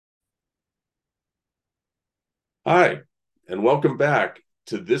Hi, and welcome back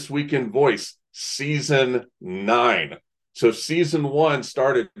to This Week in Voice, Season 9. So, Season 1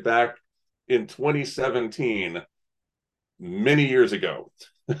 started back in 2017, many years ago.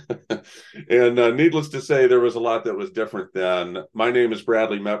 And needless to say, there was a lot that was different then. My name is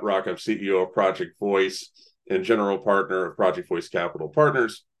Bradley Metrock. I'm CEO of Project Voice and general partner of Project Voice Capital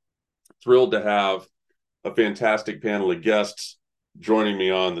Partners. Thrilled to have a fantastic panel of guests joining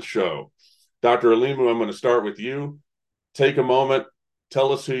me on the show. Dr. Alimu, I'm going to start with you. Take a moment,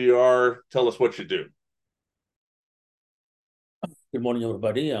 tell us who you are, tell us what you do. Good morning,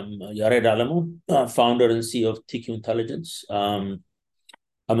 everybody. I'm Yared Alamu, founder and CEO of TQ Intelligence. I'm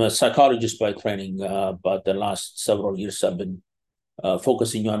a psychologist by training, but the last several years I've been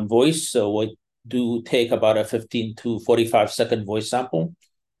focusing on voice. So we do take about a 15 to 45-second voice sample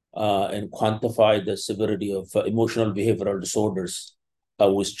and quantify the severity of emotional behavioral disorders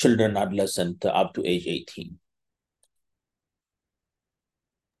with children, adolescents up to age 18.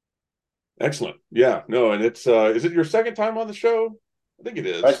 Excellent. Yeah, no, and it's is it your second time on the show? I think it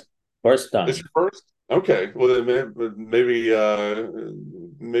is. First It's time. your first? Okay. Well, then maybe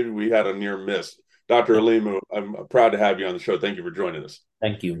we had a near miss. Dr. Alimu, I'm proud to have you on the show. Thank you for joining us.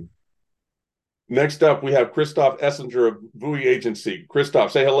 Thank you. Next up, we have Christoph Essinger of VUI Agency.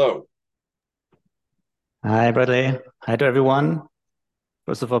 Christoph, say hello. Hi, Bradley. Hi to everyone.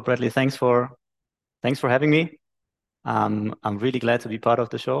 First of all, Bradley, thanks for having me. I'm really glad to be part of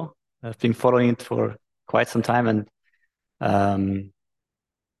the show. I've been following it for quite some time, and um,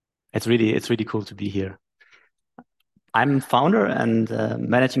 it's really cool to be here. I'm founder and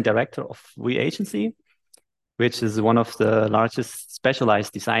managing director of We Agency, which is one of the largest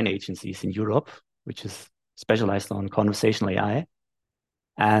specialized design agencies in Europe, which is specialized on conversational AI.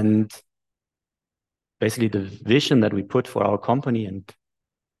 And basically, the vision that we put for our company and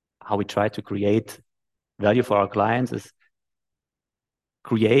how we try to create value for our clients is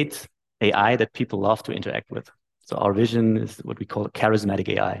create AI that people love to interact with. So our vision is what we call charismatic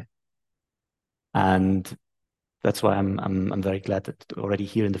AI. And that's why I'm very glad that already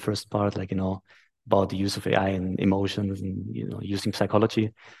here in the first part, about the use of AI and emotions and using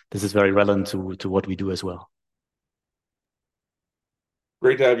psychology, this is very relevant to what we do as well.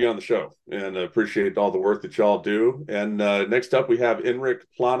 Great to have you on the show and appreciate all the work that y'all do. And next up, we have Enric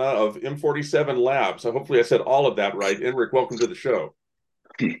Plana of M47 Labs. So hopefully I said all of that right. Enric, welcome to the show.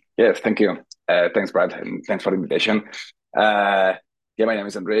 Yes, thank you. Thanks, Brad, and thanks for the invitation. My name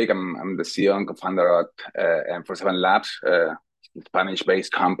is Enric. I'm the CEO and co-founder at M47 Labs, a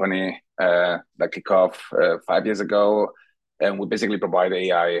Spanish-based company that kicked off 5 years ago. And we basically provide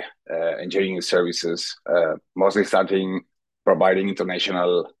AI engineering services, mostly starting providing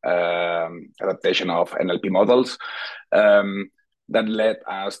international adaptation of NLP models. That led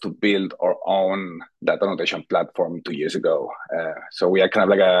us to build our own data annotation platform 2 years ago. So we are kind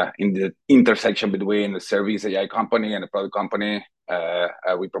of like in the intersection between the service AI company and a product company.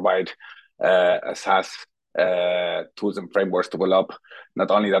 We provide a SaaS tools and frameworks to develop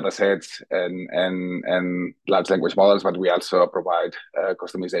not only data sets and large language models, but we also provide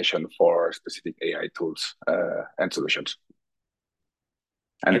customization for specific AI tools and solutions.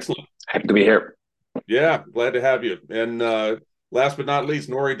 And Excellent. happy to be here. Yeah, glad to have you. And last but not least,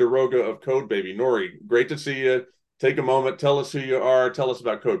 Nori Daroga of CodeBaby. Nori, great to see you. Take a moment, tell us who you are, tell us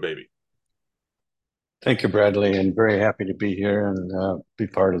about CodeBaby. Thank you, Bradley, and very happy to be here and be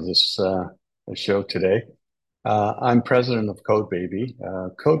part of this show today. I'm president of CodeBaby.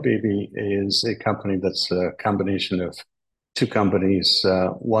 CodeBaby is a company that's a combination of two companies,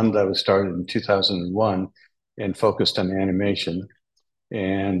 one that was started in 2001 and focused on animation,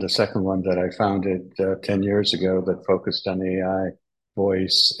 and the second one that I founded 10 years ago that focused on AI,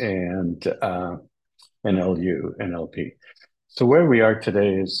 voice, and NLP. So where we are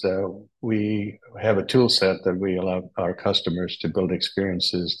today is we have a tool set that we allow our customers to build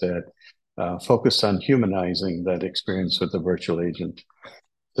experiences that focus on humanizing that experience with the virtual agent.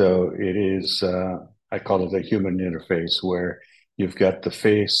 So it is, I call it a human interface, where you've got the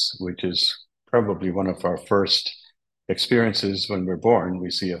face, which is probably one of our first experiences when we're born. We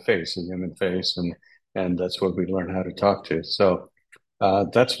see a face, a human face, and that's what we learn how to talk to. So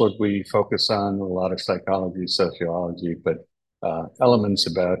that's what we focus on, a lot of psychology, sociology, but elements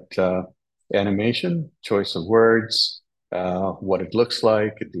about animation, choice of words, what it looks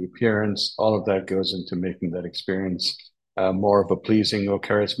like, the appearance, all of that goes into making that experience more of a pleasing or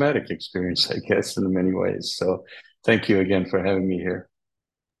charismatic experience, I guess, in many ways. So thank you again for having me here.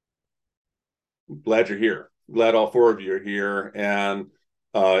 Glad you're here. Glad all four of you are here. And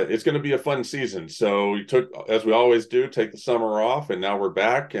it's going to be a fun season. So we took, as we always do, take the summer off, and now we're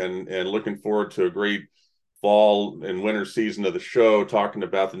back and looking forward to a great fall and winter season of the show, talking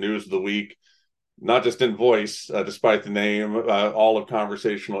about the news of the week, not just in voice, despite the name, all of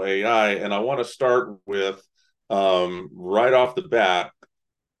conversational AI. And I want to start with, right off the bat,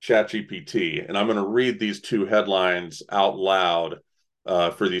 ChatGPT. And I'm going to read these two headlines out loud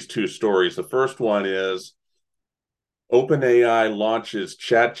for these two stories. The first one is, OpenAI launches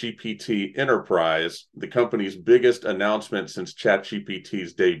ChatGPT Enterprise, the company's biggest announcement since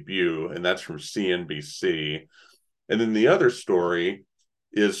ChatGPT's debut, and that's from CNBC. And then the other story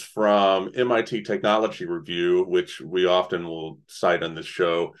is from MIT Technology Review, which we often will cite on this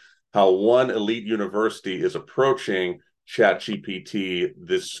show, how one elite university is approaching ChatGPT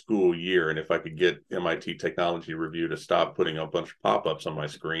this school year. And if I could get MIT Technology Review to stop putting a bunch of pop-ups on my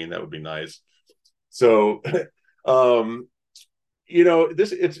screen, that would be nice. So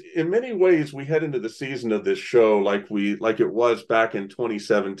it's in many ways we head into the season of this show like it was back in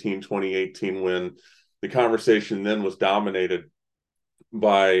 2017, 2018, when the conversation then was dominated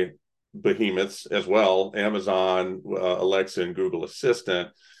by behemoths as well, Amazon, Alexa, and Google Assistant.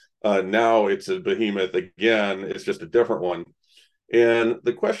 Now it's a behemoth again. It's just a different one. And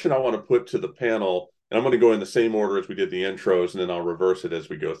the question I want to put to the panel, and I'm going to go in the same order as we did the intros, and then I'll reverse it as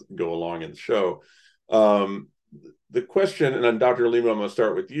we go along in the show. The question, and Dr. Lima, I'm going to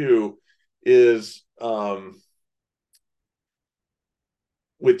start with you, is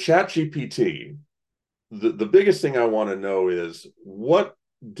with ChatGPT, the biggest thing I want to know is, what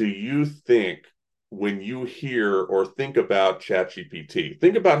do you think when you hear or think about ChatGPT?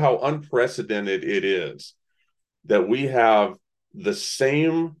 Think about how unprecedented it is that we have the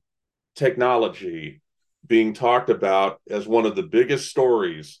same technology being talked about as one of the biggest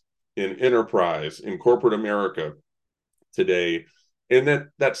stories in enterprise, in corporate America today, and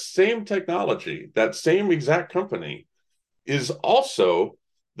that same technology, that same exact company, is also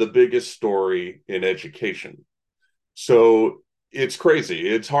the biggest story in education. So it's crazy.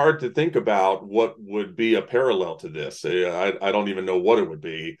 It's hard to think about what would be a parallel to this. I don't even know what it would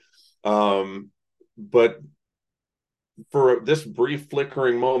be. But for this brief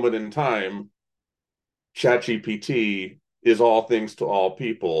flickering moment in time, ChatGPT is all things to all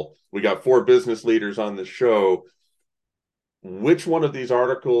people. We got 4 business leaders on the show. Which one of these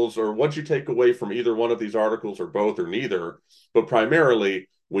articles, or what you take away from either one of these articles, or both, or neither, but primarily,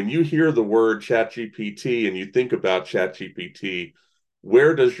 when you hear the word ChatGPT and you think about ChatGPT,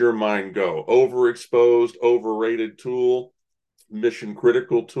 where does your mind go? Overexposed, overrated tool, mission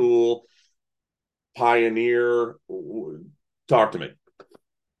critical tool, pioneer? Talk to me.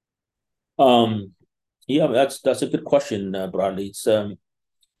 Yeah, that's a good question, Bradley. It's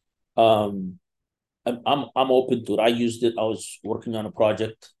I'm open to it. I used it. I was working on a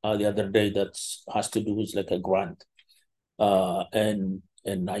project the other day that has to do with like a grant,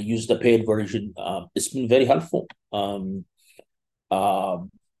 and I used the paid version. It's been very helpful. But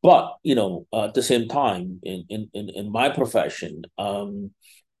at the same time, in my profession,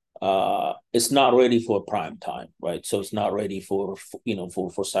 it's not ready for prime time, right? So it's not ready for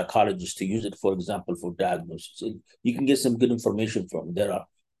psychologists to use it, for example, for diagnosis. You can get some good information from it.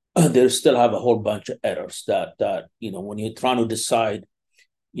 There still have a whole bunch of errors that when you're trying to decide,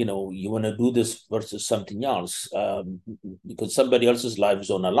 you want to do this versus something else, because somebody else's life is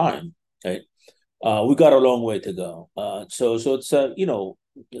on the line, right? We got a long way to go. So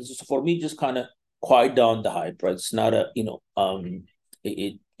it's for me, just kind of quiet down the hype, right? It's not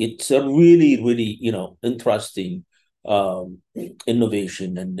it's a really, really, interesting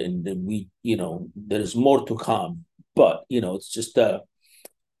innovation, and we, there's more to come, but it's just I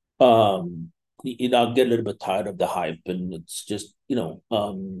get a little bit tired of the hype, and it's just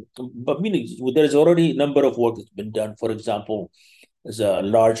but meaning there's already a number of work that's been done. For example, there's a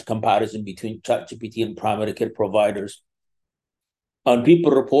large comparison between ChatGPT and primary care providers, and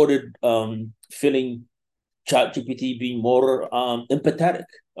people reported feeling ChatGPT being more empathetic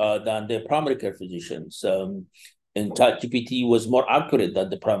than their primary care physicians, and ChatGPT was more accurate than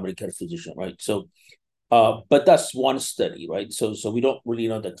the primary care physician, right? So but that's one study, right? So we don't really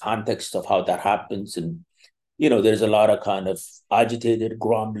know the context of how that happens. And, there's a lot of kind of agitated,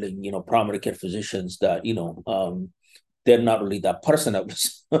 grumbling, primary care physicians that, they're not really that personable.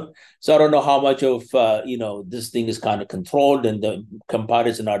 So I don't know how much of, this thing is kind of controlled, and the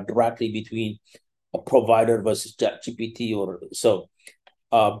comparison are directly between a provider versus ChatGPT or so.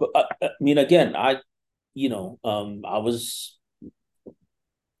 But I mean, again, I was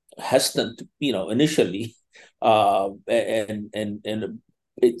hesitant, initially, and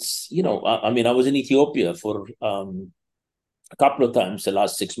it's, I mean, I was in Ethiopia for a couple of times the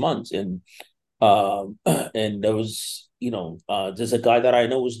last 6 months, and And there was, there's a guy that I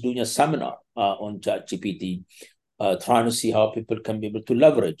know was doing a seminar on ChatGPT, trying to see how people can be able to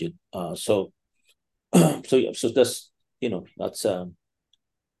leverage it. So that's, that's.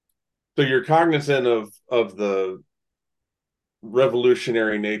 So you're cognizant of the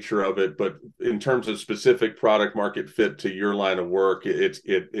revolutionary nature of it, but in terms of specific product market fit to your line of work,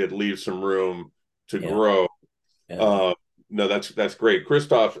 it leaves some room to grow. Yeah. No, that's great.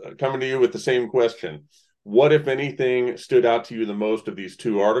 Christoph, coming to you with the same question. What, if anything, stood out to you the most of these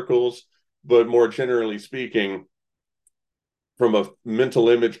two articles? But more generally speaking, from a mental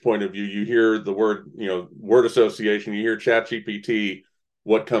image point of view, you hear the word, word association, you hear ChatGPT,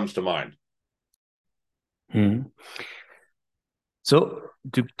 what comes to mind? So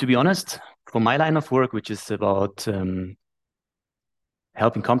to be honest, for my line of work, which is about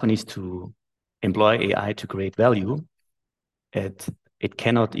helping companies to employ AI to create value, it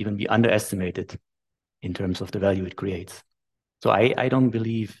cannot even be underestimated in terms of the value it creates. So I don't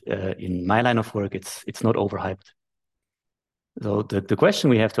believe in my line of work, it's not overhyped. So the question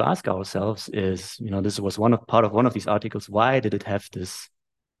we have to ask ourselves is, this was part of one of these articles, why did it have this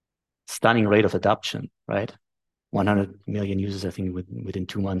stunning rate of adoption, right? 100 million users, I think, within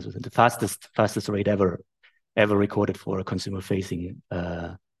 2 months, the fastest rate ever recorded for a consumer-facing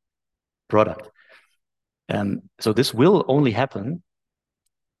product. So this will only happen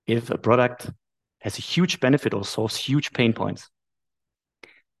if a product has a huge benefit or solves huge pain points.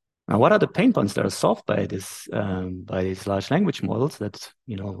 Now, what are the pain points that are solved by these large language models that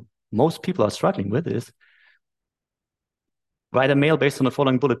most people are struggling with? Is write a mail based on the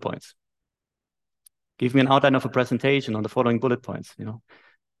following bullet points. Give me an outline of a presentation on the following bullet points.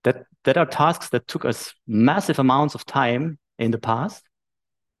 That are tasks that took us massive amounts of time in the past,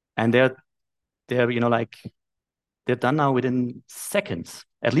 and they're done now within seconds.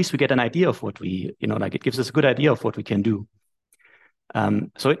 At least we get an idea of what it gives us a good idea of what we can do.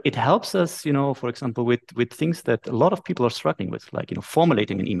 So it helps us, for example, with things that a lot of people are struggling with, like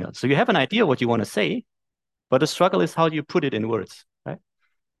formulating an email. So you have an idea what you want to say, but the struggle is how do you put it in words, right?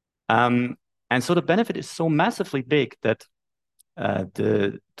 And so the benefit is so massively big that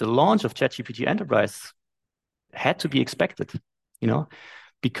the launch of ChatGPT Enterprise had to be expected,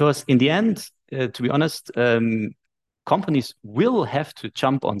 because in the end, to be honest, companies will have to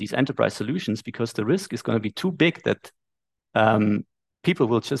jump on these enterprise solutions because the risk is going to be too big that people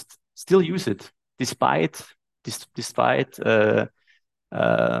will just still use it despite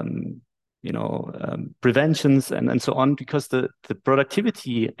preventions and so on, because the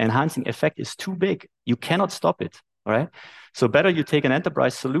productivity enhancing effect is too big. You cannot stop it. All right. So better you take an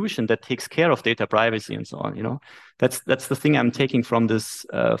enterprise solution that takes care of data privacy and so on. That's the thing I'm taking from this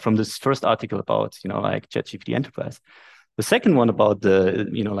first article about like ChatGPT Enterprise. The second one about the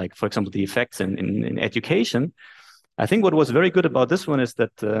for example, the effects in education. I think what was very good about this one is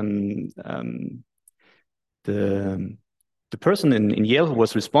that the person in Yale who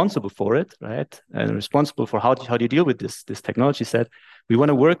was responsible for it, right, and responsible for how do you deal with this technology, said, we want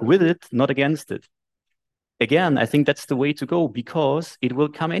to work with it, not against it. Again, I think that's the way to go because it will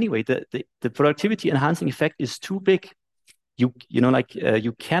come anyway. The productivity enhancing effect is too big. You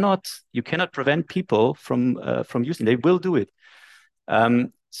cannot prevent people from using. They will do it.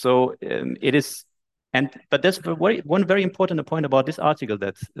 So it is. But that's one very important point about this article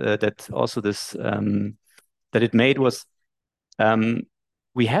that also this that it made was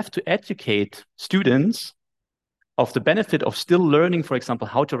we have to educate students of the benefit of still learning, for example,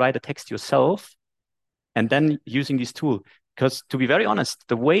 how to write a text yourself and then using this tool. Because to be very honest,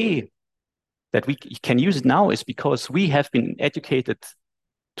 the way that we can use it now is because we have been educated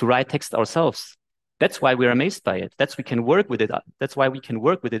to write text ourselves. That's why we're amazed by it. That's why we can work with it. That's why we can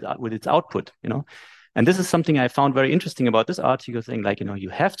work with it with its output. And this is something I found very interesting about this article, saying you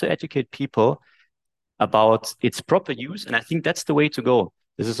have to educate people about its proper use, and I think that's the way to go.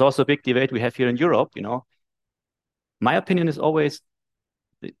 This is also a big debate we have here in Europe. My opinion is always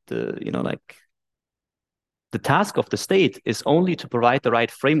the task of the state is only to provide the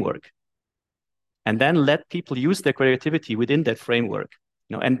right framework, and then let people use their creativity within that framework.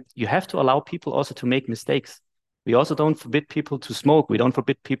 And you have to allow people also to make mistakes. We also don't forbid people to smoke. We don't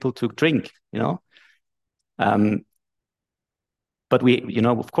forbid people to drink. But we,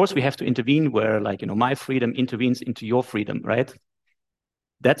 of course, we have to intervene where, my freedom intervenes into your freedom, right?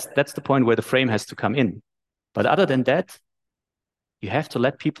 That's the point where the frame has to come in. But other than that, you have to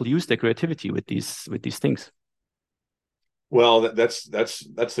let people use their creativity with these things. Well, that's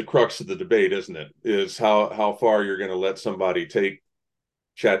the crux of the debate, isn't it? Is how far you're going to let somebody take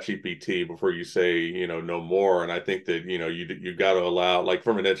ChatGPT before you say, no more. And I think that, you got to allow, like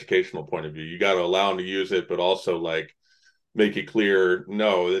from an educational point of view, you got to allow them to use it, but also like make it clear,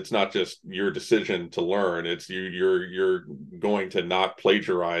 no, it's not just your decision to learn. It's you're going to not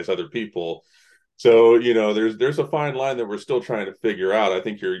plagiarize other people. So, there's a fine line that we're still trying to figure out. I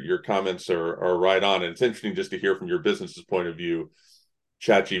think your comments are right on. And it's interesting just to hear from your business's point of view.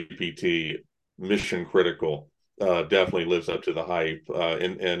 ChatGPT, mission critical, definitely lives up to the hype,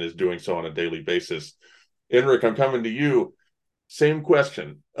 and is doing so on a daily basis. Enric, I'm coming to you. Same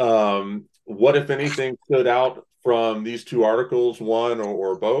question. What, if anything, stood out from these two articles, one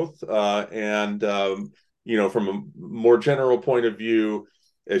or both? And from a more general point of view,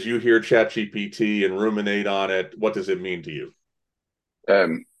 as you hear ChatGPT and ruminate on it, what does it mean to you?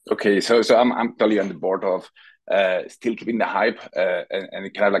 Okay, so I'm totally on the board of still keeping the hype, and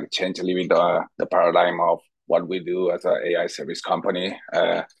it kind of like change a little bit the paradigm of what we do as an AI service company.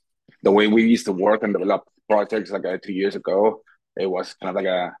 The way we used to work and develop projects like 2 years ago, it was kind of like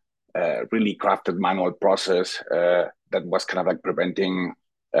a really crafted manual process that was kind of like preventing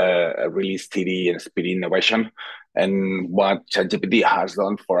a really steady and speedy innovation. And what ChatGPT has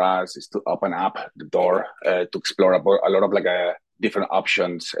done for us is to open up the door to explore a lot of like different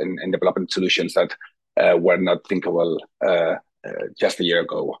options and developing solutions that were not thinkable just a year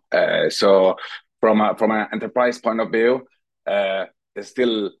ago. So from an enterprise point of view, there's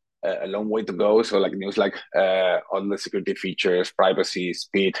still a long way to go. So like news, like all the security features, privacy,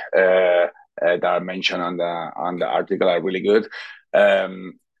 speed that are mentioned on the article are really good.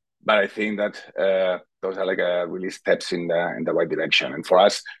 But I think that those are like really steps in the right direction. And for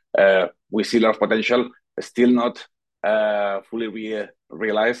us, we see a lot of potential, still not fully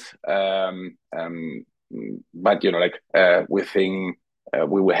realized. But we think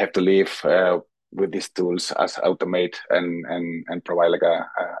we will have to live with these tools as automate and provide like a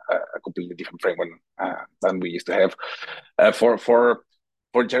completely different framework than we used to have. For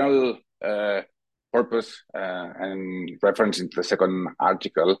general purpose and reference into the second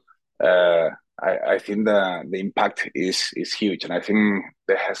article, I think the impact is huge, and I think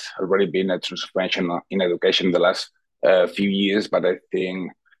there has already been a transformation in education in the last few years. But I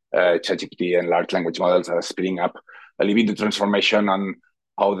think ChatGPT and large language models are speeding up a little bit the transformation on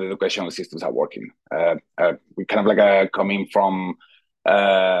how the educational systems are working. We kind of like coming from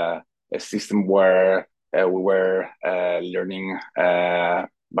a system where we were learning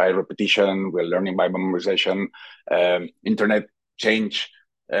by repetition, we're learning by memorization. Internet changed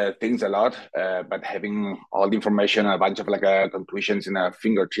things a lot, but having all the information, a bunch of like conclusions in our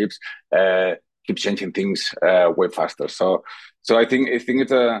fingertips, keeps changing things way faster. So I think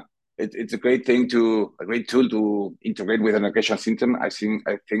it's a great thing a great tool to integrate with an educational system. I think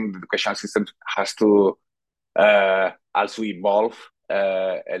the educational system has to also evolve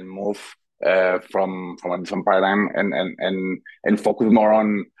and move from a different paradigm and focus more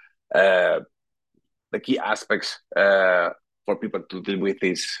on the key aspects for people to deal with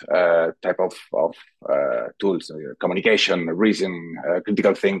this type of tools: communication, reasoning,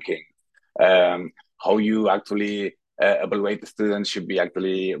 critical thinking. How you actually evaluate the students should be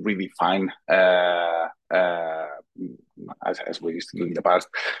actually redefined as we used to do in the past.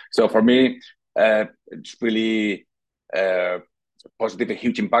 So for me, it's really positive, a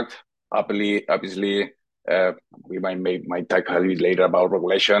huge impact. Obviously, we might talk a little bit later about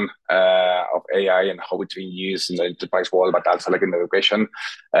regulation of AI and how it's being used in the enterprise world, but also like in education.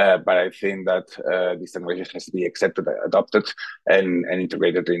 But I think that this technology has to be accepted, adopted, and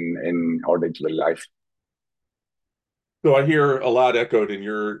integrated in our day-to-day life. So I hear a lot echoed in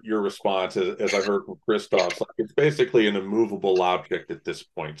your response, as I heard from Christoph. Like it's basically an immovable object at this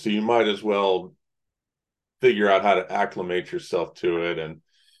point. So you might as well figure out how to acclimate yourself to it. And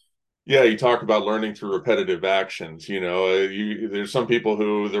yeah, you talk about learning through repetitive actions. There's some people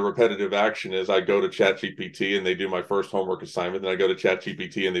who the repetitive action is I go to ChatGPT and they do my first homework assignment, then I go to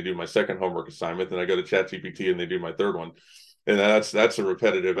ChatGPT and they do my second homework assignment, then I go to ChatGPT and they do my third one. And that's a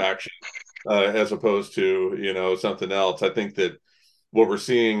repetitive action. As opposed to, something else. I think that what we're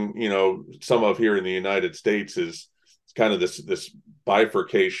seeing, some of here in the United States is kind of this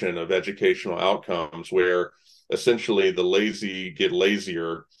bifurcation of educational outcomes where essentially the lazy get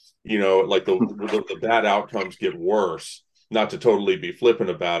lazier, like the bad outcomes get worse, not to totally be flippant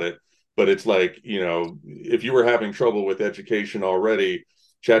about it, but it's like, if you were having trouble with education already,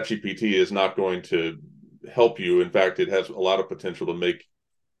 ChatGPT is not going to help you. In fact, it has a lot of potential to make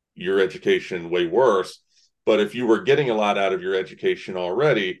your education way worse. But if you were getting a lot out of your education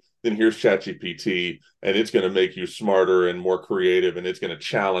already, then here's ChatGPT, and it's going to make you smarter and more creative, and it's going to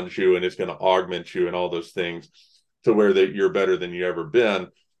challenge you, and it's going to augment you, and all those things. to where that you're better than you ever been.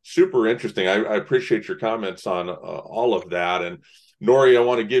 Super interesting. I appreciate your comments on all of that. And Nori, I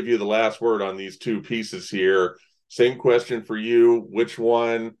want to give you the last word on these two pieces here. Same question for you. Which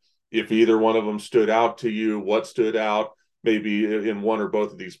one, if either one of them stood out to you, what stood out maybe in one or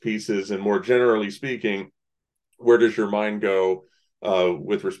both of these pieces? And more generally speaking, where does your mind go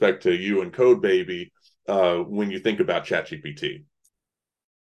with respect to you and CodeBaby when you think about ChatGPT?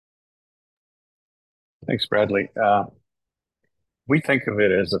 Thanks, Bradley. We think of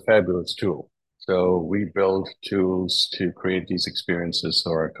it as a fabulous tool. So we build tools to create these experiences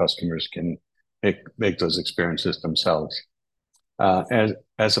so our customers can make those experiences themselves.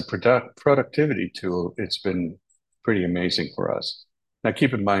 As a productivity tool, it's been pretty amazing for us. Now,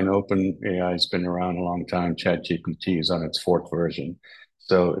 keep in mind, OpenAI has been around a long time. ChatGPT is on its 4th version.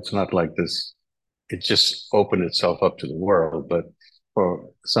 So it's not like this, it just opened itself up to the world. But for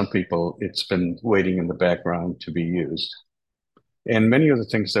some people, it's been waiting in the background to be used. And many of the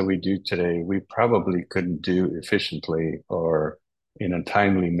things that we do today, we probably couldn't do efficiently or in a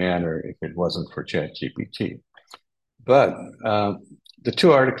timely manner if it wasn't for ChatGPT. But the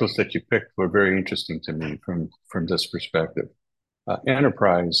two articles that you picked were very interesting to me from this perspective.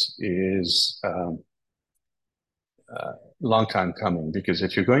 Enterprise is a long time coming, because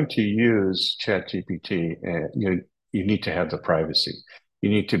if you're going to use ChatGPT, you need to have the privacy. You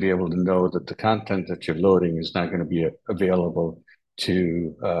need to be able to know that the content that you're loading is not going to be available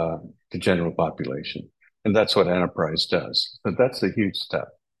to the general population. And that's what Enterprise does. But that's a huge step.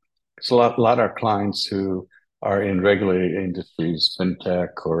 It's a lot of our clients who are in regulated industries, fintech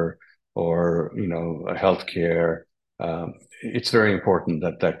or healthcare. It's very important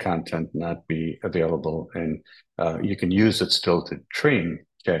that that content not be available, and you can use it still to train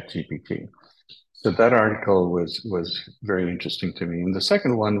ChatGPT. So that article was very interesting to me. And the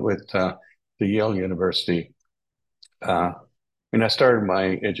second one with the Yale University, I started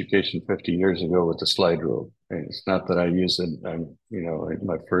my education 50 years ago with the slide rule. And it's not that I use it. In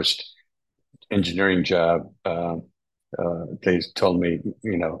my first engineering job, they told me,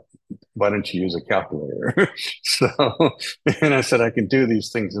 why don't you use a calculator? And I said, I can do these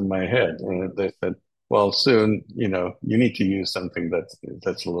things in my head. And they said, well, soon, you need to use something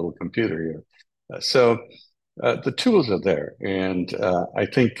that's a little computer here. So the tools are there. And I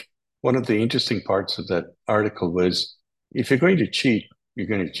think one of the interesting parts of that article was, if you're going to cheat, you're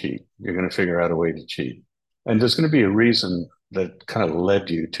going to cheat. You're going to figure out a way to cheat. And there's going to be a reason that kind of led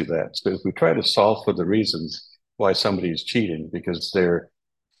you to that. So if we try to solve for the reasons why somebody is cheating because they're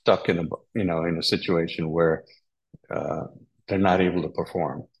stuck in a situation where they're not able to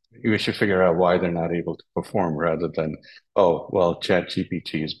perform, we should figure out why they're not able to perform rather than, oh, well,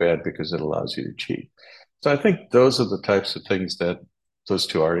 ChatGPT is bad because it allows you to cheat. So I think those are the types of things that those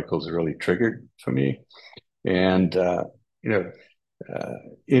two articles really triggered for me. And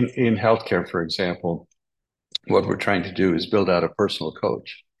in healthcare, for example, what we're trying to do is build out a personal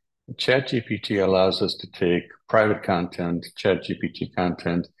coach. ChatGPT allows us to take private content, ChatGPT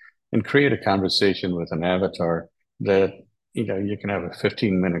content, and create a conversation with an avatar that, you can have a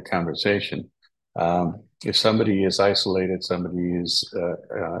 15-minute conversation. If somebody is isolated, somebody is,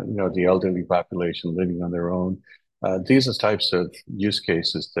 the elderly population living on their own, these are types of use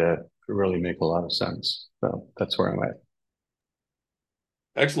cases that really make a lot of sense. So that's where I'm at.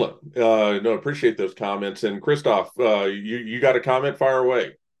 Excellent. Appreciate those comments. And Christoph, you got a comment? Fire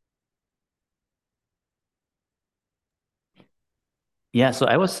away. Yeah, so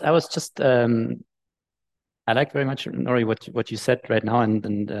I was just I like very much, Nori, what you said right now,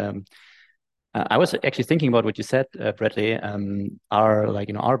 and I was actually thinking about what you said, Bradley.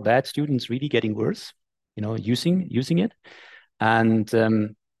 Are bad students really getting worse? Using it,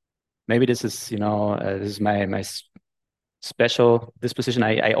 and maybe this is my special disposition.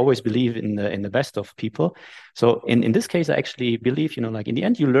 I always believe in the best of people. So in this case, I actually believe in the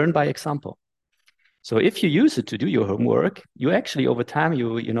end you learn by example. So if you use it to do your homework, you actually over time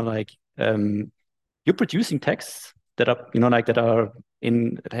you're producing texts that are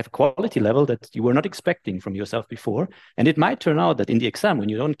that have quality level that you were not expecting from yourself before, and it might turn out that in the exam when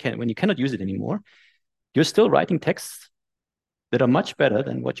you cannot use it anymore, you're still writing texts that are much better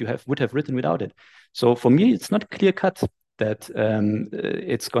than what you would have written without it. So for me, it's not clear cut that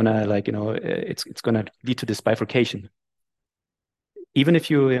it's gonna it's gonna lead to this bifurcation. Even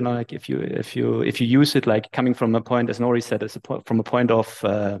if you if you use it coming from a point, as Nori said, from a point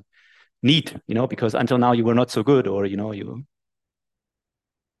of need, because until now you were not so good, or you.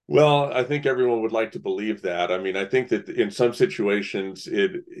 Well, I think everyone would like to believe that. I mean, I think that in some situations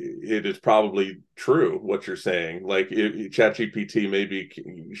it is probably true what you're saying. Like ChatGPT maybe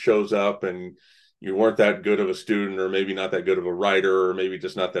shows up and you weren't that good of a student, or maybe not that good of a writer, or maybe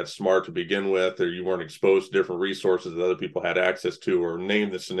just not that smart to begin with, or you weren't exposed to different resources that other people had access to, or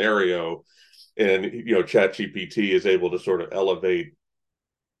name the scenario. And, ChatGPT is able to sort of elevate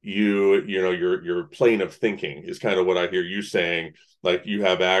your plane of thinking is kind of what I hear you saying. Like, you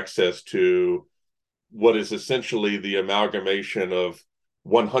have access to what is essentially the amalgamation of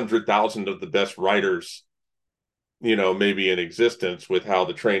 100,000 of the best writers, maybe in existence, with how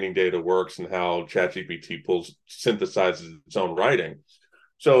the training data works and how ChatGPT synthesizes its own writing.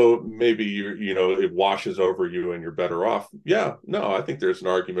 So maybe it washes over you and you're better off. Yeah, no, I think there's an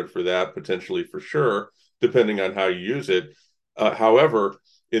argument for that, potentially, for sure, depending on how you use it. However,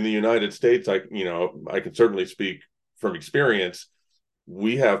 in the United States, I can certainly speak from experience.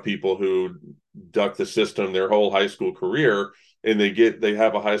 We have people who duck the system their whole high school career, and they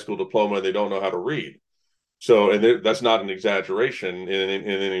have a high school diploma and they don't know how to read. So, and that's not an exaggeration in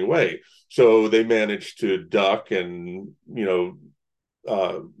any way. So they manage to duck and,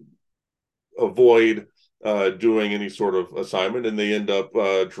 avoid doing any sort of assignment, and they end up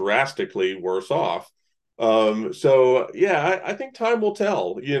drastically worse off. So yeah, I think time will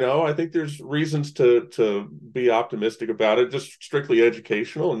tell. I think there's reasons to be optimistic about it, just strictly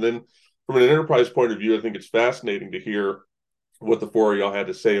educational. And then from an enterprise point of view, I think it's fascinating to hear what the four of y'all had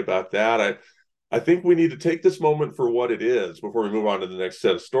to say about that. I think we need to take this moment for what it is before we move on to the next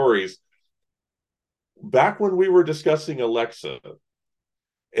set of stories. Back when we were discussing Alexa,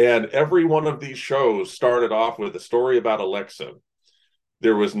 and every one of these shows started off with a story about Alexa,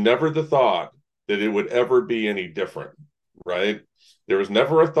 there was never the thought that it would ever be any different, right? There was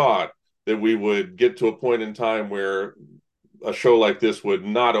never a thought that we would get to a point in time where a show like this would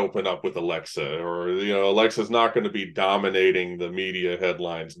not open up with Alexa, or, Alexa's not going to be dominating the media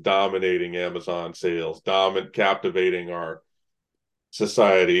headlines, dominating Amazon sales, captivating our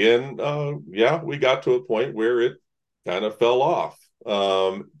society. And we got to a point where it kind of fell off.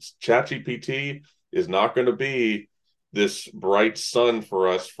 ChatGPT is not going to be this bright sun for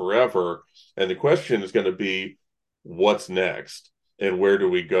us forever. And the question is going to be, what's next? And where do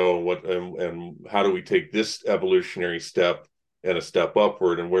we go? And how do we take this evolutionary step and a step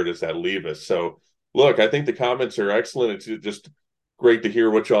upward, and where does that leave us? So, look, I think the comments are excellent. It's just great to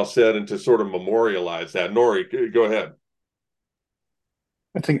hear what y'all said and to sort of memorialize that. Nori, go ahead.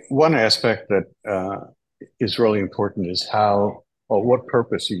 I think one aspect that is really important is how or what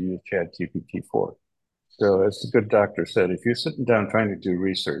purpose you use ChatGPT for. So, as the good doctor said, if you're sitting down trying to do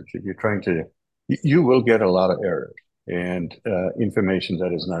research, if you're trying to, you will get a lot of errors and information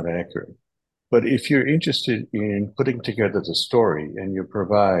that is not accurate. But if you're interested in putting together the story, and you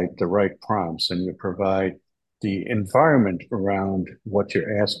provide the right prompts, and you provide the environment around what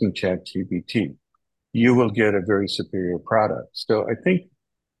you're asking ChatGPT, you will get a very superior product. So I think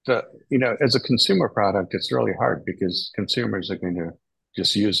that, as a consumer product, it's really hard because consumers are going to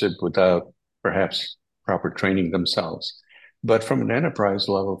just use it without perhaps proper training themselves. But from an enterprise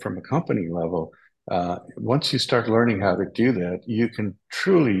level, from a company level, once you start learning how to do that, you can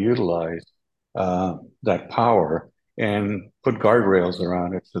truly utilize that power and put guardrails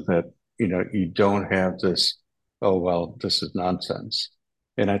around it so that you don't have this, oh well, this is nonsense.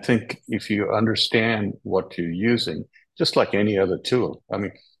 And I think if you understand what you're using, just like any other tool, I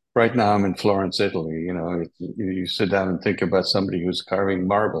mean, right now I'm in Florence, Italy. You sit down and think about somebody who's carving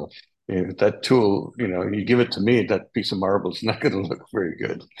marble. If that tool, you give it to me, that piece of marble is not going to look very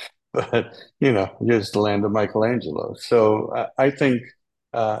good. But here's the land of Michelangelo. So I think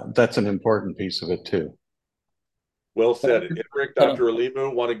that's an important piece of it too. Well said. Rick, Dr.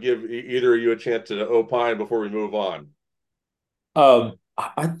 Alimu, want to give either of you a chance to opine before we move on?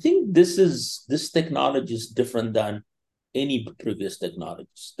 I think this technology is different than any previous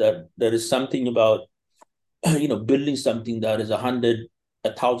technologies. That there is something about building something that is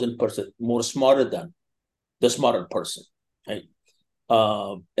 1,000% more smarter than the smarter person, right?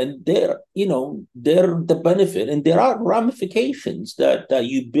 And they're the benefit, and there are ramifications that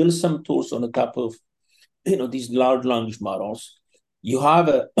you build some tools on the top of these large language models. You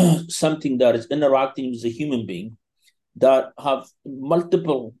have something that is interacting with a human being that have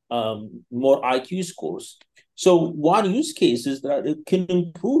multiple more IQ scores. So one use case is that it can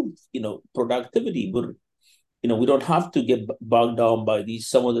improve productivity, but we don't have to get bogged down by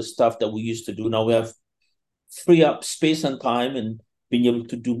some of the stuff that we used to do. Now we have free up space and time and being able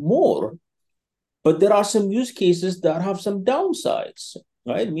to do more. But there are some use cases that have some downsides,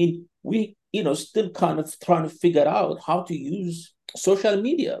 right? I mean, we, still kind of trying to figure out how to use social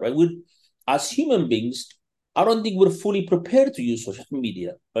media, right? As human beings, I don't think we're fully prepared to use social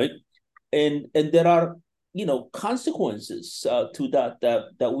media, right? And there are, consequences to that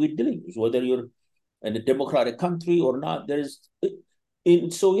we're dealing with, whether you're in a democratic country or not.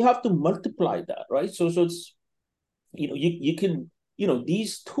 So you have to multiply that, right? So it's, you can,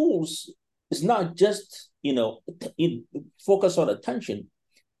 these tools is not just, focus on attention.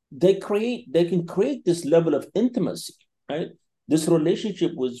 They can create this level of intimacy, right? This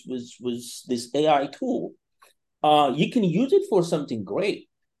relationship was this AI tool. You can use it for something great,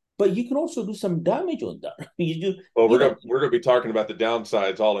 but you can also do some damage on that. Well, we're gonna be talking about the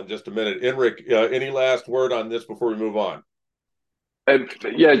downsides all in just a minute. Enric, any last word on this before we move on?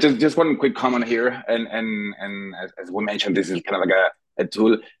 Yeah, just one quick comment here, and as we mentioned, this is kind of like a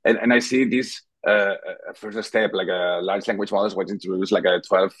tool, and I see this first step, like a large language models was introduced like a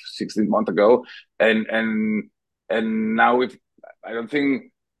 12, 16 months ago, and now if I don't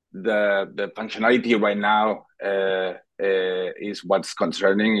think the functionality right now is what's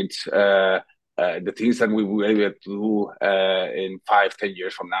concerning. It's the things that we will be able to do in 5, 10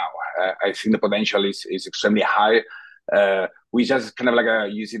 years from now. I think the potential is extremely high. We just kind of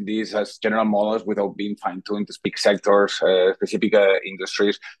like using these as general models without being fine-tuned to specific sectors, specific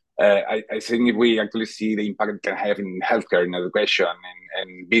industries. I think if we actually see the impact it can have in healthcare, in education,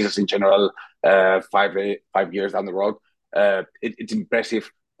 and business in general, 5 years down the road, it's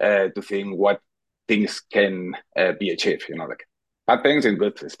impressive to think what things can be achieved. Like bad things and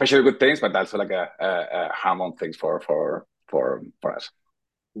good, especially good things, but also like a harmful things for us.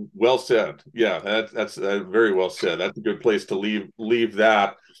 Well said. Yeah, that's very well said. That's a good place to leave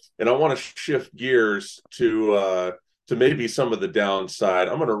that. And I want to shift gears to maybe some of the downside.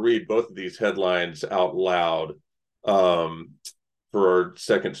 I'm going to read both of these headlines out loud for our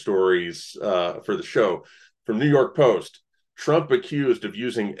second stories for the show. From New York Post, Trump accused of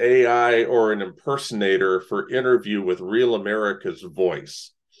using AI or an impersonator for interview with Real America's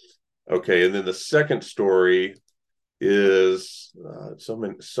Voice. Okay, and then the second story is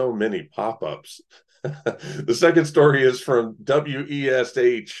so many pop-ups. The second story is from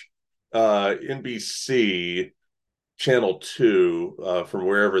WESH NBC Channel 2 from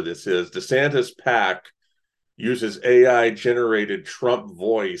wherever this is. DeSantis PAC uses AI-generated Trump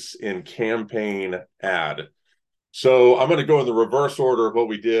voice in campaign ad. So I'm going to go in the reverse order of what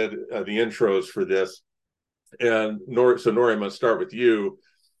we did, the intros for this. And Nori, I'm going to start with you.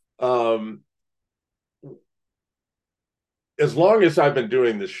 As long as I've been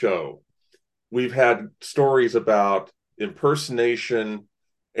doing this show, we've had stories about impersonation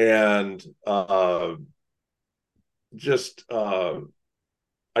and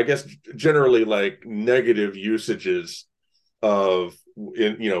I guess generally like negative usages of,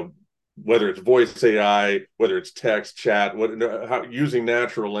 whether it's voice AI, whether it's text, chat, using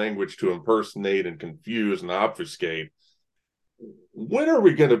natural language to impersonate and confuse and obfuscate. When are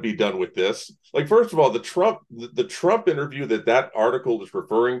we going to be done with this? Like, first of all, the Trump interview that article is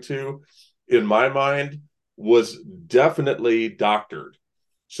referring to, in my mind, was definitely doctored.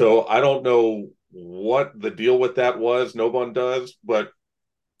 So I don't know what the deal with that was. No one does, but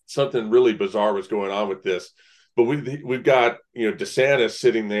something really bizarre was going on with this. But we've got DeSantis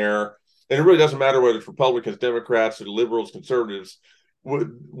sitting there, and it really doesn't matter whether it's Republicans, Democrats, or liberals, conservatives.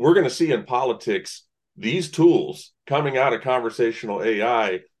 We're going to see in politics these tools coming out of conversational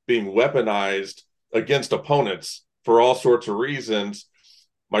AI being weaponized against opponents for all sorts of reasons.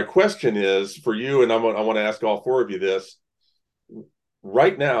 My question is for you, and I want to ask all four of you this.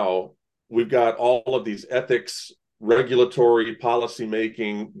 Right now, we've got all of these ethics, regulatory,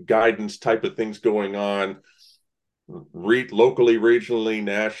 policymaking, guidance type of things going on, locally, regionally,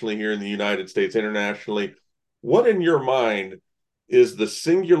 nationally, here in the United States, internationally. What in your mind is the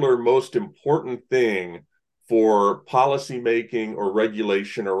singular most important thing for policy making or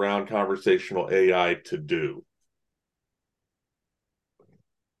regulation around conversational AI to do?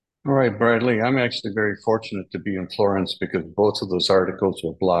 All right, Bradley, I'm actually very fortunate to be in Florence because both of those articles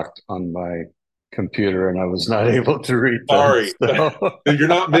were blocked on my computer and I was not able to read them. Sorry, so. You're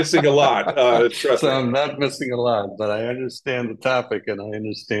not missing a lot. Trust me. I'm not missing a lot, but I understand the topic and I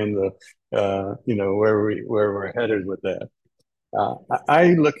understand the where we're headed with that.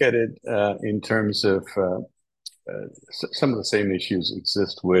 I look at it in terms of some of the same issues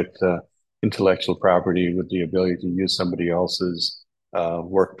exist with intellectual property, with the ability to use somebody else's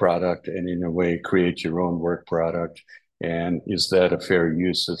work product and in a way create your own work product. And is that a fair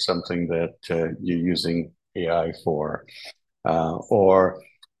use of something that you're using AI for? There are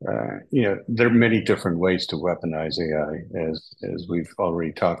many different ways to weaponize AI, as we've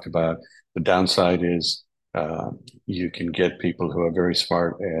already talked about. The downside is you can get people who are very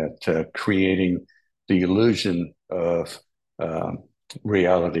smart at creating the illusion of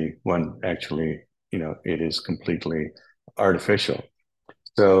reality when actually, it is completely artificial.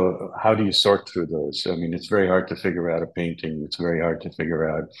 So how do you sort through those? I mean, it's very hard to figure out a painting. It's very hard to figure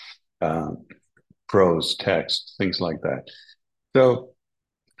out prose, text, things like that. So,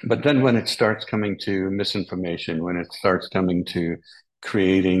 but then when it starts coming to misinformation, when it starts coming to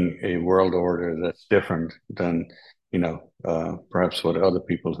creating a world order that's different than, perhaps what other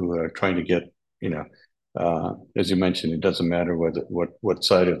people who are trying to get, as you mentioned, it doesn't matter what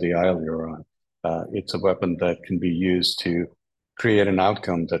side of the aisle you're on. It's a weapon that can be used to create an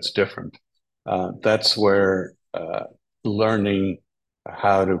outcome that's different. That's where learning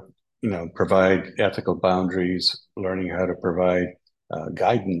how to, provide ethical boundaries, learning how to provide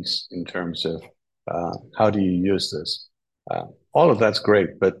guidance in terms of how do you use this. All of that's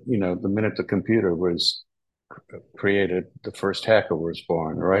great, but the minute the computer was created, the first hacker was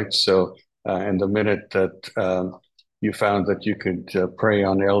born, right? So, and the minute that you found that you could prey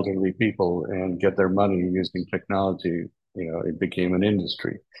on elderly people and get their money using technology, it became an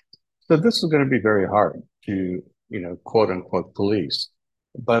industry. So this is going to be very hard to, quote unquote, police.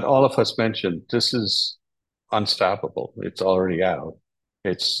 But all of us mentioned this is unstoppable. It's already out.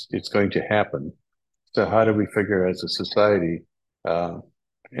 It's going to happen. So how do we figure as a society? And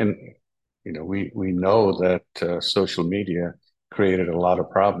we know that social media created a lot of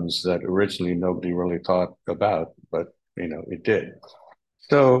problems that originally nobody really thought about, but it did.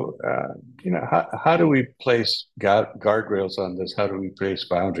 So how do we place guardrails on this? How do we place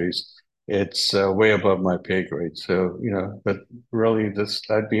boundaries? It's way above my pay grade. So but really,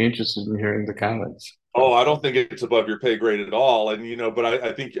 I'd be interested in hearing the comments. Oh, I don't think it's above your pay grade at all. And, but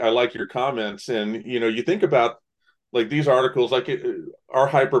I think I like your comments. And, you think about like these articles, like our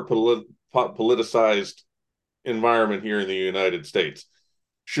hyper politicized environment here in the United States.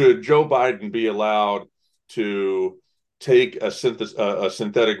 Should Joe Biden be allowed to take a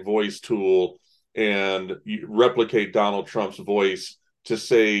synthetic voice tool and replicate Donald Trump's voice to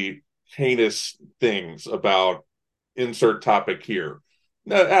say heinous things about insert topic here?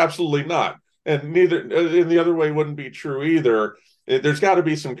 No, absolutely not. And the other way wouldn't be true either. There's got to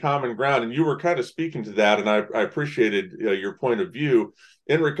be some common ground, and you were kind of speaking to that, and I appreciated your point of view.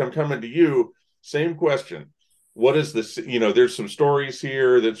 Enric, I'm coming to you. Same question. What is this? There's some stories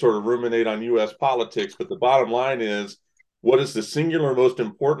here that sort of ruminate on U.S. politics, but the bottom line is, what is the singular most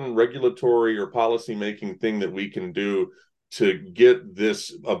important regulatory or policy-making thing that we can do to get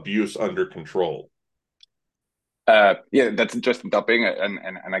this abuse under control? Yeah, that's an interesting topic, and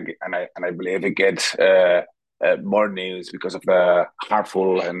I believe it gets more news because of the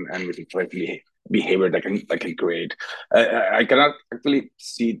harmful and friendly behavior that can create. I cannot actually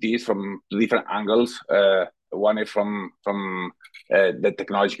see this from different angles. One is from the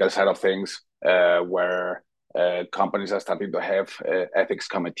technological side of things, where companies are starting to have ethics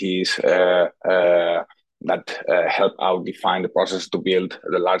committees that help out define the process to build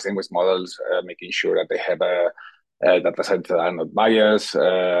the large language models, making sure that they have data sets that are not biased,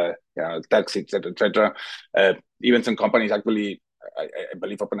 text, etc. Even some companies actually, I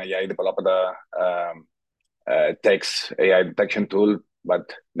believe OpenAI developed a text AI detection tool,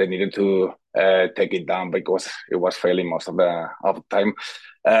 but they needed to take it down because it was failing most of the time.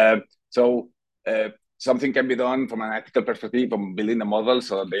 So something can be done from an ethical perspective from building the models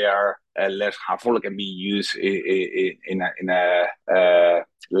so that they are less harmful, can be used in a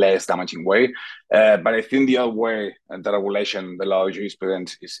less damaging way. But I think the other way, the regulation, the law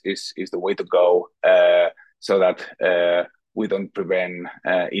jurisprudence is the way to go, so that we don't prevent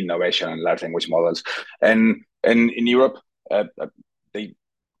innovation in large language models. And in Europe, we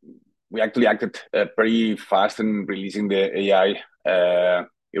actually acted pretty fast in releasing the AI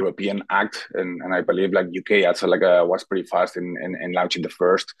European Act, and I believe like UK also was pretty fast in launching the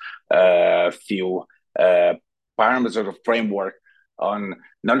first few parameters of framework on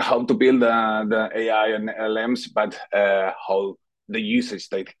not how to build the AI and LLMs, but how the usage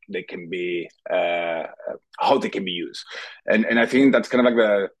they can be, how they can be used. And I think that's kind of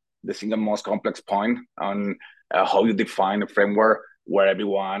like the single most complex point on how you define a framework where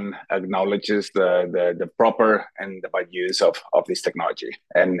everyone acknowledges the proper and the bad use of this technology,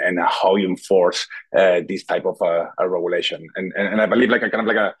 and how you enforce this type of a regulation. And I believe like a kind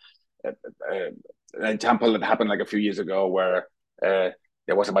of like an example that happened like a few years ago where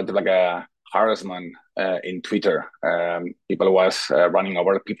there was a bunch of like a harassment in Twitter. People was running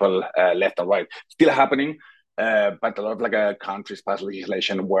over people left and right. Still happening. But a lot of like countries pass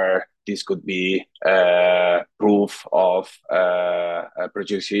legislation where this could be proof of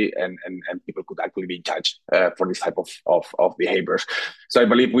prejudice, and people could actually be judged for this type of behaviors. So I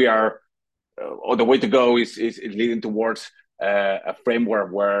believe we are, or the way to go is leading towards a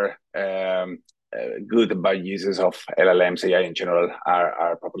framework where good and bad uses of LLMs, AI in general,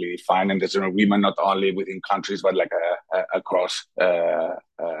 are properly defined, and there's an agreement not only within countries but like across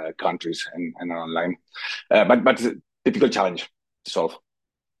countries and online. But it's a difficult challenge to solve.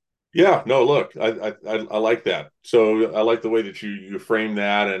 Yeah, no, look, I like that. So I like the way that you frame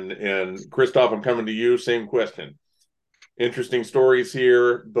that. And Christoph, I'm coming to you. Same question. Interesting stories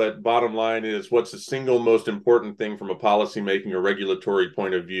here, but bottom line is, what's the single most important thing from a policymaking or regulatory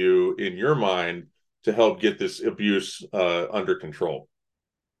point of view in your mind to help get this abuse under control?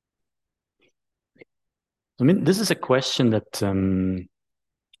 I mean, this is a question that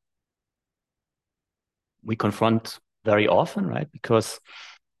we confront very often, right? Because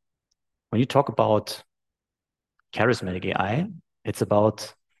when you talk about charismatic AI, it's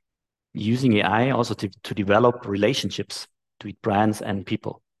about using AI also to develop relationships between brands and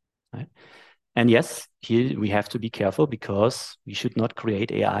people, right? And yes, here we have to be careful because we should not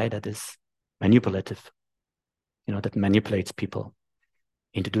create AI that is manipulative, that manipulates people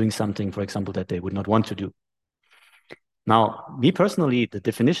into doing something, for example, that they would not want to do. Now, me personally, the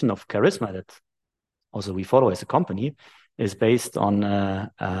definition of charisma that also we follow as a company is based on a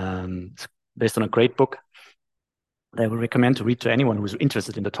great book that I would recommend to read to anyone who's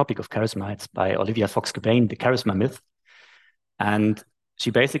interested in the topic of charisma. It's by Olivia Fox-Cabane, The Charisma Myth. And she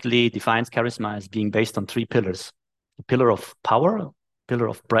basically defines charisma as being based on 3 pillars: a pillar of power, a pillar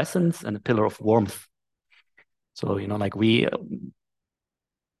of presence, and a pillar of warmth. So, like we,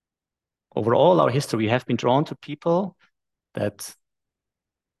 over all our history, we have been drawn to people that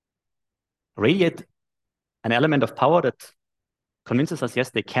radiate an element of power that convinces us, yes,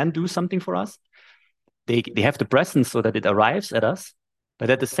 they can do something for us. They have the presence so that it arrives at us, but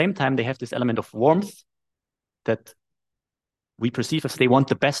at the same time, they have this element of warmth that we perceive as they want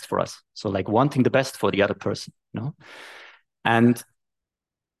the best for us. So like wanting the best for the other person, And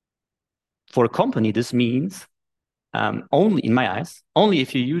for a company, this means only, in my eyes, only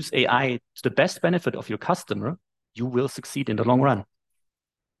if you use AI to the best benefit of your customer, you will succeed in the long run.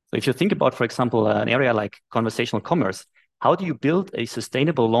 So if you think about, for example, an area like conversational commerce, how do you build a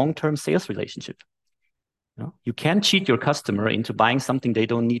sustainable long-term sales relationship? You can cheat your customer into buying something they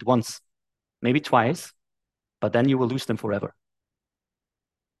don't need once, maybe twice, but then you will lose them forever,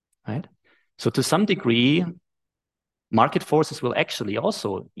 right? So to some degree, market forces will actually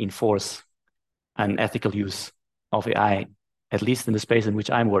also enforce an ethical use of AI, at least in the space in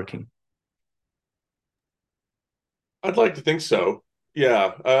which I'm working. I'd like to think so.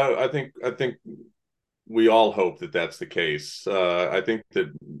 Yeah, I think we all hope that that's the case. I think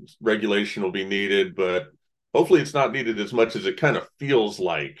that regulation will be needed, but hopefully it's not needed as much as it kind of feels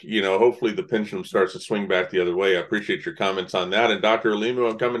like. Hopefully the pendulum starts to swing back the other way. I appreciate your comments on that. And Dr. Alimu,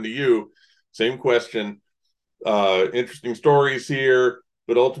 I'm coming to you. Same question. Interesting stories here,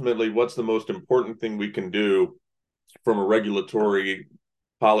 but ultimately, what's the most important thing we can do from a regulatory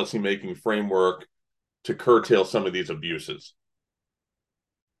policymaking framework to curtail some of these abuses?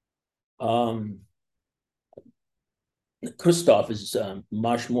 Christoph is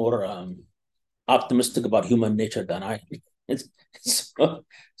much more optimistic about human nature than I am. So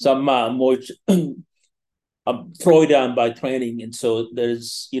I'm more I'm Freudian by training, and so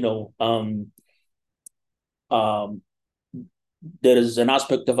there's there is an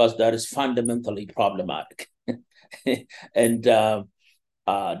aspect of us that is fundamentally problematic, and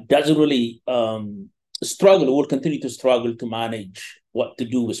doesn't really struggle. Will continue to struggle to manage what to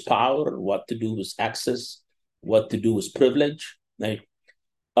do with power, what to do with access, what to do with privilege, right?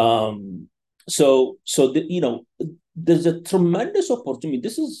 There's a tremendous opportunity.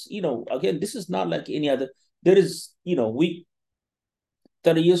 This is, again, this is not like any other. There is, 30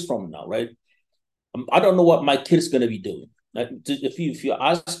 years from now, right? I don't know what my kid's going to be doing. If you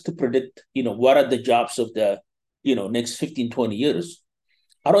ask to predict, what are the jobs of the, next 15, 20 years,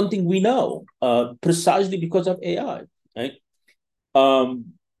 I don't think we know, precisely because of AI, right?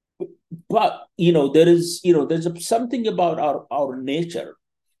 But there is, there's something about our nature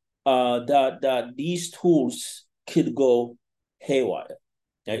that these tools could go haywire,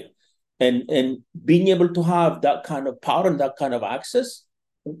 right? And being able to have that kind of power and that kind of access,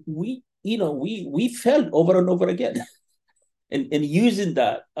 we failed over and over again, and using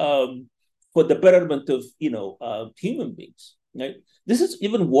that for the betterment of human beings, right? This is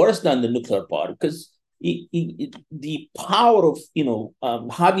even worse than the nuclear part, because the power of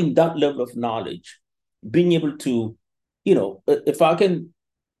having that level of knowledge, being able to if I can,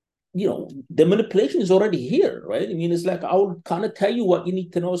 the manipulation is already here, right? I mean, it's like I will kind of tell you what you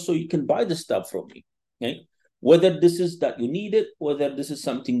need to know so you can buy the stuff from me, right? Whether this is that you need it, whether this is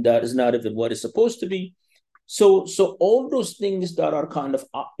something that is not even what it's supposed to be, So all those things that are kind of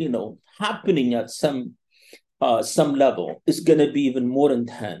happening at some level is going to be even more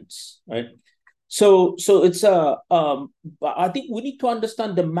intense, right? So it's but I think we need to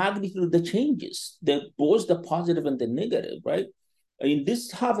understand the magnitude of the changes, both the positive and the negative, right? I mean,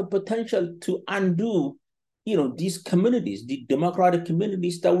 this have a potential to undo, these communities, the democratic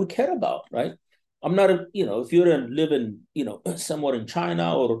communities that we care about, right? I'm not, if you're living, somewhere in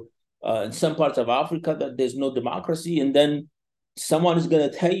China or in some parts of Africa that there's no democracy, and then someone is going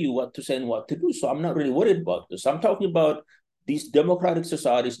to tell you what to say and what to do. So I'm not really worried about this. I'm talking about these democratic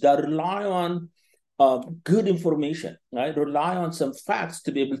societies that rely on good information, right? Rely on some facts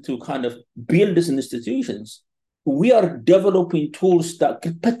to be able to kind of build these institutions. We are developing tools that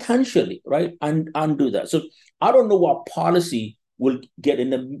could potentially, right, undo that. So I don't know what policy will get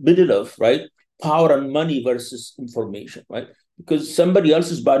in the middle of, right, power and money versus information, right? Because somebody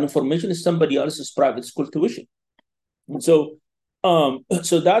else's bad information is somebody else's private school tuition. And so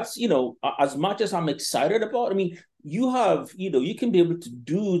that's, as much as I'm excited about, I mean, you can be able to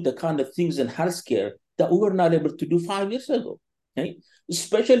do the kind of things in healthcare that we were not able to do 5 years ago, right?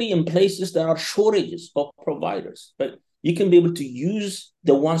 Especially in places that are shortages of providers, right? You can be able to use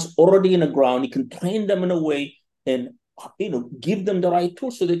the ones already in the ground. You can train them in a way and, give them the right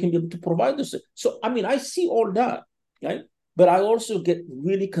tools so they can be able to provide this. So, I mean, I see all that, right? But I also get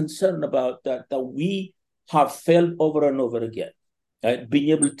really concerned about that we have failed over and over again, right? Being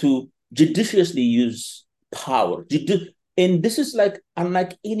able to judiciously use power. And this is like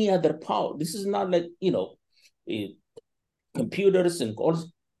unlike any other power. This is not like, computers and all.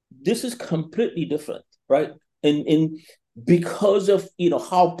 This is completely different, right? And because of,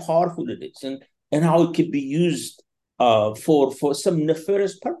 how powerful it is and how it can be used for some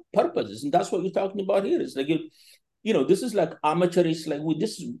nefarious purposes. And that's what you're talking about here. It's like, this is like amateurish, like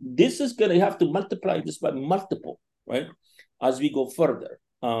this is going to have to multiply this by multiple, right? As we go further.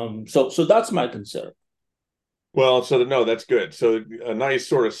 So that's my concern. Well, so no, that's good. So a nice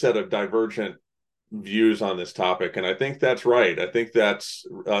sort of set of divergent views on this topic, and I think that's right. I think that's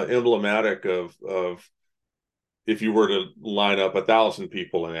emblematic of if you were to line up 1,000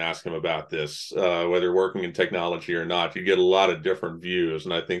 people and ask them about this, whether working in technology or not, you get a lot of different views,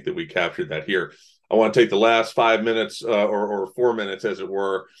 and I think that we captured that here. I want to take the last 5 minutes or 4 minutes, as it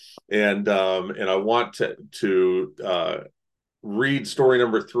were, and I want to read story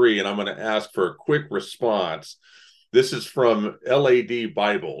number 3, and I'm going to ask for a quick response. This is from LAD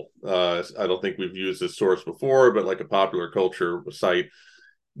Bible. I don't think we've used this source before, but like a popular culture site.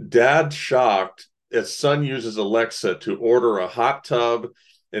 Dad shocked as son uses Alexa to order a hot tub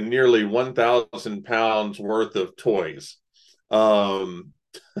and nearly 1,000 pounds worth of toys. Yeah.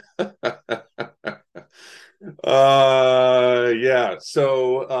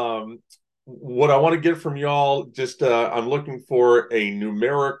 So what I want to get from y'all, just I'm looking for a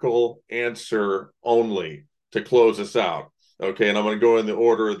numerical answer only to close us out. Okay, and I'm going to go in the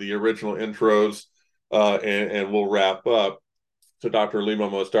order of the original intros, and we'll wrap up. So Dr. Lima,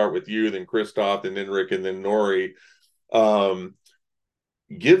 I'm going to start with you, then Christoph, then Enric, and then Nori.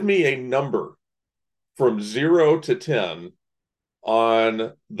 Give me a number from 0 to 10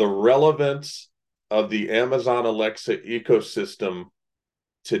 on the relevance of the Amazon Alexa ecosystem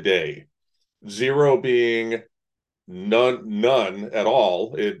today. 0 being none at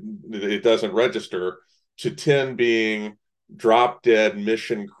all. It doesn't register. To 10 being drop dead,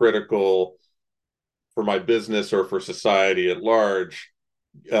 mission critical for my business or for society at large.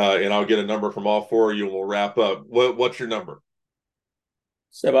 And I'll get a number from all 4 of you and we'll wrap up. What's your number?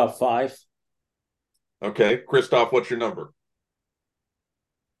 It's about 5. Okay. Christoph, what's your number?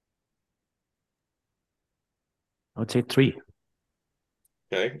 I would say 3.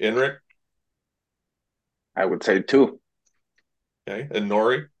 Okay. Enric? I would say 2. Okay. And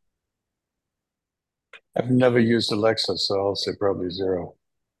Nori? I've never used Alexa, so I'll say probably 0.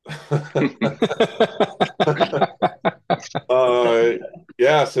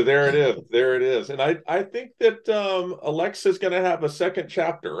 Yeah, so there it is. And I think that Alexa is going to have a second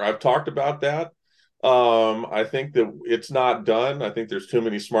chapter. I've talked about that. I think that it's not done. I think there's too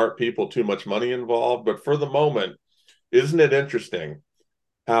many smart people, too much money involved. But for the moment, isn't it interesting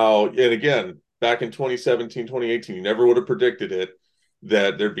how, and again, back in 2017, 2018, you never would have predicted it,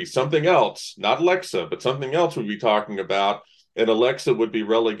 that there'd be something else, not Alexa, but something else we'd be talking about. And Alexa would be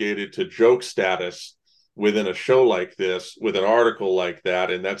relegated to joke status within a show like this, with an article like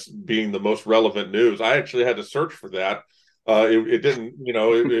that. And that's being the most relevant news. I actually had to search for that. It didn't,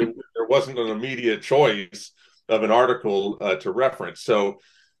 there wasn't an immediate choice of an article to reference. So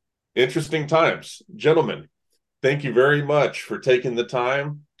interesting times. Gentlemen, thank you very much for taking the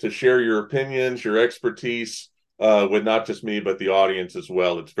time to share your opinions, your expertise with not just me, but the audience as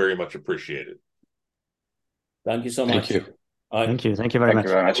well. It's very much appreciated. Thank you so much. Thank you. Thank you. Thank you very much. Thank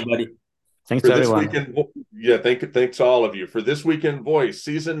you very much. Everybody. Thanks For to this everyone. weekend, thanks all of you. For This Week in Voice,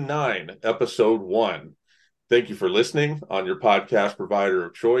 Season 9, Episode 1. Thank you for listening on your podcast provider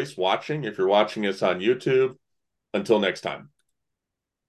of choice, watching, if you're watching us on YouTube. Until next time.